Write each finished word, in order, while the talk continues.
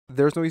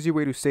There's no easy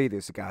way to say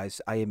this,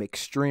 guys. I am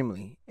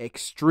extremely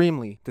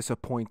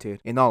disappointed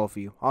in all of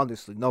you.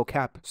 Honestly, no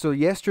cap. So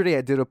yesterday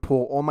I did a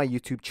poll on my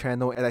YouTube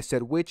channel and I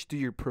said, which do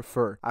you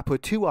prefer? I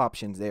put two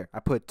options there. I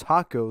put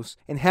tacos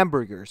and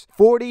hamburgers.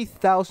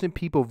 40,000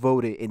 people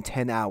voted in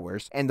 10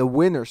 hours and the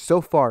winner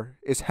so far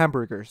is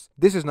hamburgers.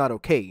 This is not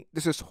okay.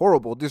 This is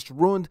horrible. This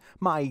ruined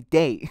my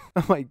day.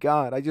 Oh my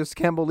god, I just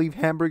can't believe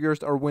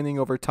hamburgers are winning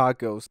over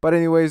tacos. But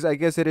anyways, I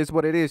guess it is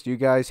what it is. You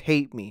guys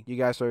hate me. You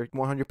guys are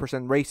 100%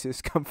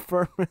 racist.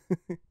 Confirm.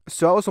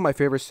 So also my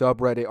favorite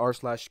subreddit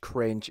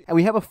r/cringe, and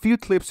we have a few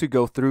clips to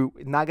go through.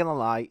 Not gonna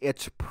lie,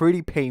 it's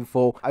pretty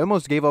painful. I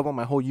almost gave up on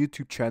my whole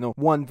YouTube channel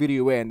one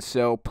video in,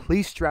 so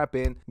please strap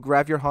in,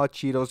 grab your hot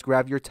Cheetos,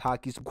 grab your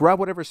Takis, grab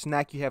whatever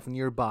snack you have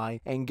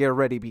nearby, and get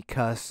ready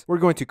because we're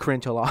going to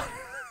cringe a lot.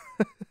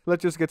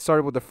 Let's just get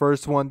started with the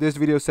first one. This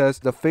video says,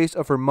 the face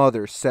of her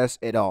mother says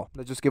it all.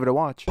 Let's just give it a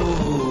watch.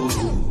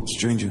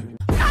 Stranger.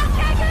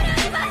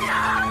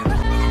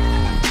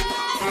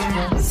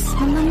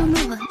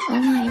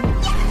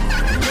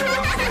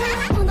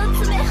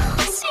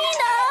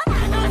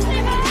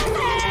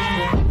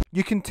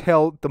 You can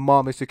tell the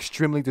mom is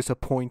extremely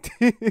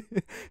disappointed.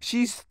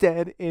 She's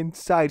dead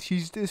inside.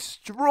 She's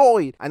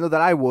destroyed. I know that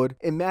I would.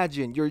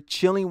 Imagine you're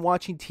chilling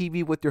watching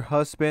TV with your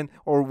husband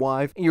or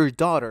wife and your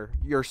daughter,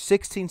 your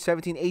 16,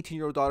 17,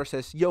 18-year-old daughter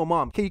says, yo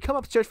mom, can you come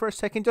upstairs for a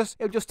second?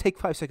 It'll just take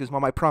 5 seconds,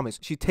 mom, I promise.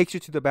 She takes you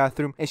to the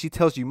bathroom and she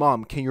tells you,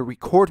 mom, can you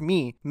record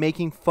me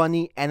making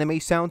funny anime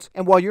sounds?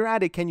 And while you're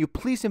at it, can you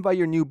please invite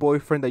your new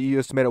boyfriend that you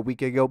just met a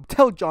week ago?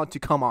 Tell John to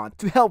come on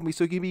to help me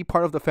so he can be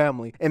part of the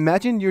family.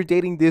 Imagine you're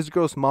dating this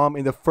girl's mom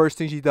and the first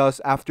thing she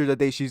does after the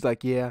day, she's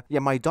like, yeah,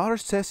 my daughter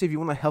says if you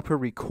want to help her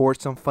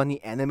record some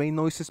funny anime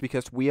noises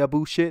because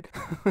weeaboo shit.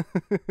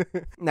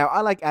 Now,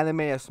 I like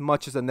anime as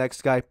much as the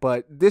next guy,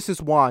 but this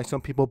is why some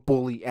people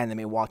bully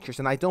anime watchers,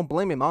 and I don't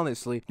blame him,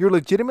 honestly. You're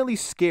legitimately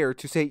scared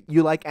to say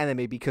you like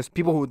anime because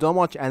people who don't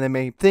watch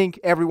anime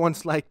think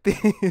everyone's like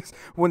this,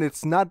 when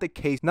it's not the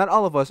case. Not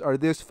all of us are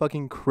this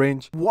fucking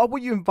cringe. Why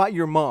would you invite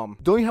your mom?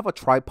 Don't you have a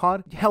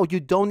tripod? Hell, you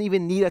don't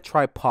even need a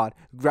tripod.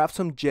 Grab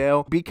some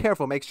gel. Be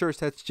careful, make sure it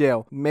says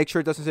gel. Make sure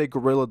it doesn't say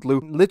Gorilla Glue.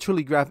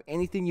 Literally grab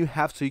anything you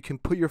have so you can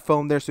put your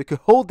phone there so you can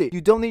hold it. You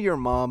don't need your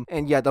mom.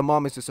 And yeah, the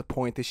mom is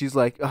disappointed. She's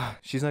like, ugh,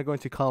 she's not going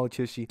to college,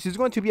 is she? She's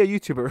going to be a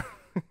YouTuber.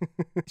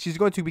 She's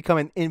going to become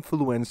an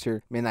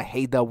influencer. Man, I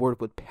hate that word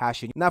with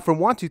passion. Now, from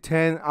 1 to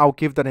 10, I'll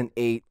give that an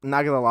 8.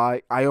 Not gonna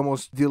lie, I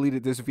almost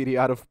deleted this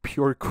video out of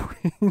pure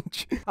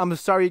cringe. I'm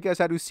sorry you guys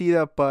had to see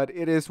that, but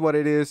it is what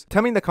it is.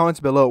 Tell me in the comments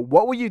below,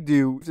 what would you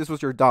do if this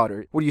was your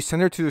daughter? Would you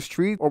send her to the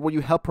street or would you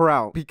help her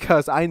out?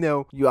 Because I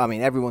know you, I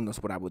mean, everyone knows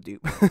what I would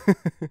do.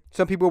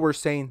 Some people were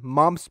saying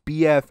mom's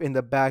BF in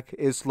the back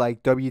is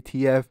like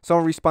WTF.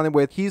 Someone responded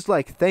with, he's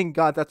like, thank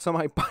God that's not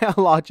my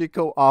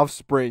biological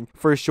offspring.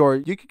 For sure,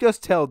 you could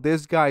just tell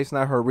this guy is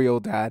not her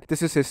real dad.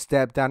 This is his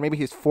stepdad, maybe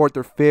his 4th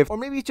or 5th, or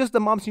maybe it's just the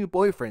mom's new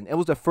boyfriend. It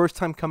was the first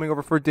time coming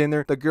over for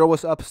dinner. The girl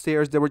was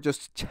upstairs. They were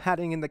just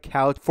chatting in the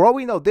couch. For all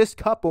we know, this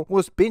couple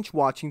was binge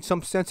watching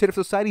some Sensitive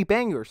Society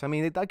bangers. I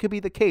mean, that could be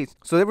the case.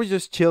 So they were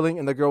just chilling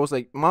and the girl was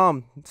like,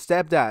 mom,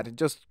 stepdad,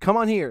 just come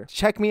on here,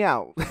 check me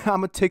out.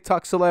 I'm a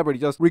TikTok celebrity.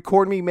 Just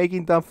record me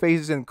making dumb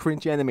faces and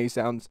cringe anime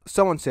sounds.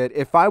 Someone said,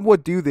 if I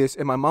would do this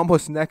and my mom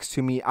was next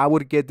to me, I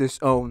would get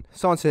disowned.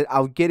 Someone said,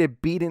 I'll get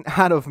it beaten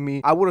out of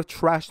me. I would have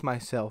trashed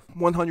myself.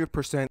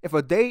 100%. If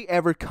a day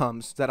ever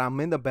comes that I'm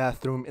in the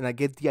bathroom and I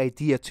get the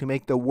idea to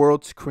make the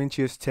world's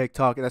cringiest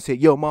TikTok and I say,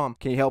 yo mom,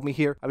 can you help me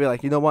here? I'll be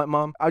like, you know what,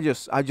 mom? I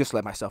just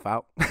let myself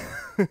out.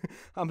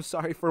 I'm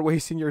sorry for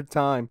wasting your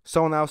time.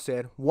 Someone else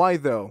said, why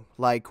though?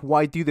 Like,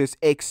 why do this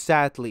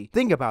exactly?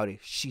 Think about it.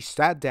 She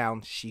sat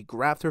down, she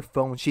grabbed her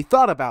phone, she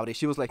thought about it.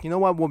 She was like, you know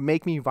what would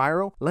make me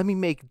viral? Let me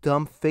make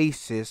dumb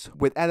faces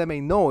with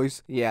anime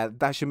noise. Yeah,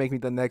 that should make me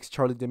the next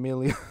Charlie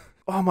D'Amelio.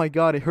 Oh my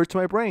god, it hurts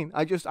my brain.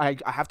 I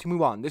have to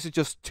move on. This is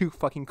just too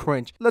fucking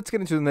cringe. Let's get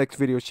into the next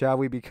video, shall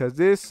we? Because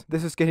this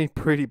is getting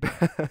pretty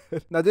bad.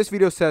 Now, this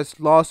video says,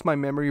 lost my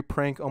memory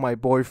prank on my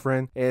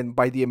boyfriend. And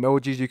by the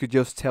emojis, you could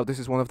just tell this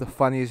is one of the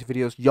funniest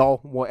videos y'all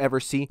will ever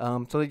see.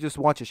 So let's just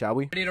watch it, shall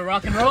we? Ready to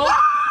rock and roll? What?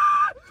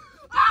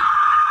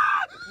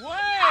 What?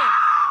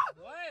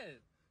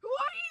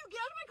 Why do you get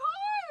out of my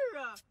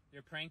car?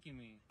 You're pranking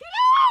me. Get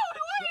out!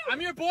 Who are you?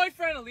 I'm your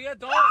boyfriend, Elliot.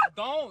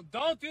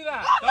 Don't do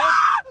that.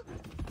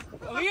 Don't.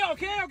 Elliot,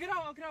 okay, I'll get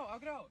out.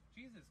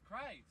 Jesus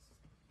Christ.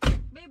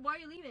 Babe, why are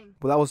you leaving?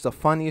 Well, that was the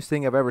funniest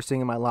thing I've ever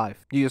seen in my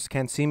life. You just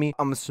can't see me.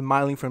 I'm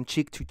smiling from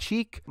cheek to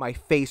cheek. My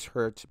face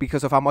hurts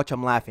because of how much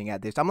I'm laughing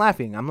at this. I'm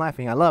laughing.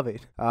 I love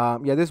it.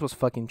 Yeah, this was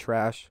fucking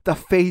trash. The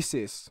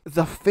faces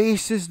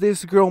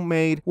this girl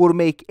made would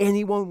make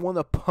anyone want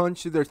to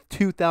punch their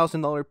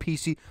 $2,000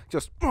 PC.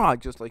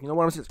 Just like, you know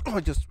what I'm saying?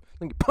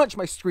 Let me punch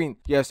my screen.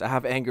 Yes, I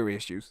have anger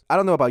issues. I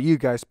don't know about you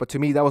guys, but to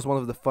me, that was one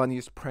of the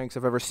funniest pranks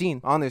I've ever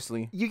seen,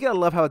 honestly. You gotta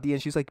love how at the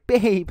end she's like,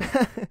 babe,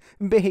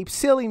 babe,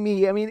 silly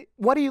me. I mean,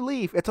 why do you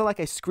leave? It's not like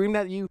I screamed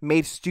at you,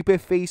 made stupid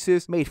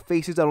faces, made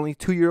faces that only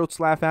 2-year-olds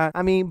laugh at.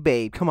 I mean,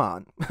 babe, come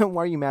on.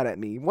 Why are you mad at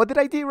me? What did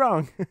I do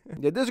wrong?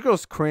 Yeah, this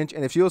girl's cringe,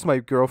 and if she was my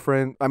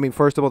girlfriend, I mean,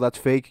 first of all, that's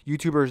fake.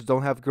 YouTubers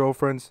don't have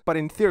girlfriends. But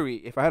in theory,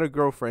 if I had a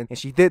girlfriend and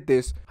she did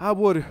this, I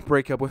would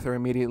break up with her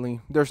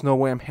immediately. There's no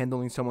way I'm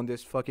handling someone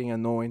this fucking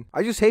annoying.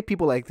 I just hate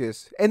people like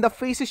this. And the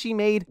faces she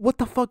made, what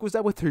the fuck was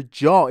that with her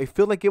jaw? It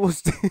felt like it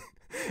was...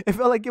 It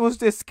felt like it was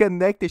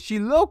disconnected. She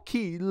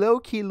low-key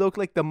looked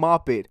like the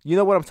Muppet. You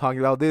know what I'm talking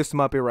about? This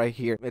Muppet right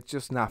here. It's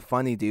just not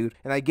funny, dude.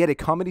 And I get it,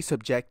 comedy's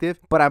subjective,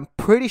 but I'm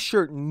pretty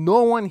sure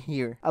no one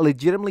here, I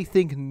legitimately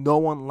think no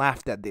one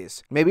laughed at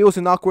this. Maybe it was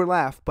an awkward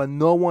laugh, but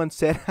no one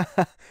said,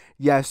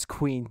 yes,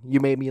 queen, you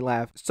made me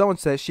laugh. Someone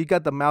says she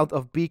got the mouth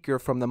of Beaker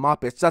from the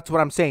Muppets. That's what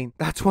I'm saying.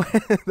 That's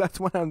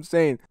what I'm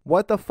saying.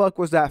 What the fuck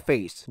was that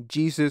face?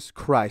 Jesus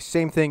Christ.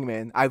 Same thing,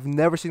 man. I've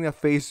never seen a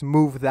face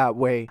move that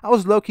way. I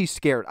was low-key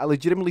scared. I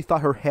legitimately thought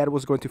her head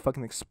was going to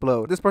fucking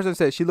explode. This person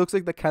said she looks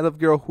like the kind of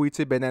girl who eats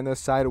a banana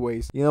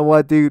sideways. You know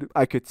what, dude?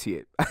 I could see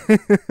it.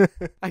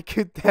 I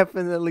could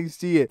definitely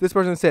see it. This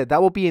person said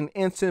that will be an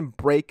instant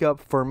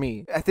breakup for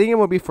me. I think it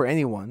would be for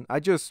anyone.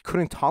 I just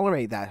couldn't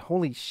tolerate that.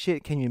 Holy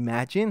shit, can you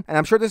imagine? And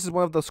I'm sure this is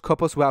one of those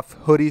couples who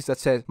have hoodies that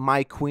says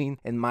my queen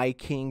and my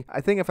king. I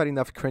think I've had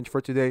enough cringe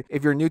for today.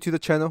 If you're new to the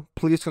channel,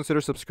 please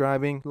consider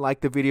subscribing. Like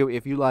the video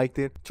if you liked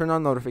it. Turn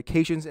on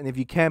notifications, and if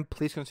you can,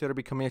 please consider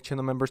becoming a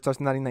channel member. Starts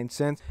 99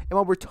 cents. And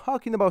while we're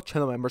talking about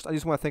channel members, I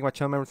just want to thank my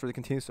channel members for the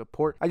continued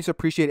support. I just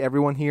appreciate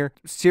everyone here.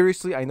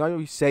 Seriously, I know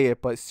you say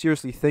it, but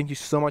seriously, thank you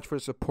so much for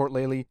the support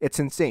lately. It's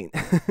insane.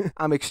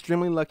 I'm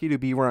extremely lucky to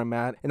be where I'm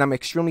at, and I'm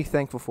extremely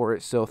thankful for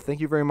it. So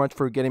thank you very much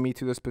for getting me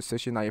to this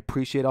position. I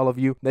appreciate all of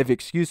you. And if you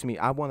excuse me,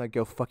 I want to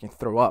go fucking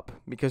throw up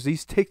because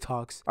these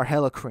TikToks are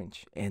hella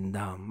cringe. And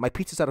my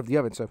pizza's out of the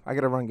oven, so I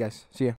gotta run, guys. See ya.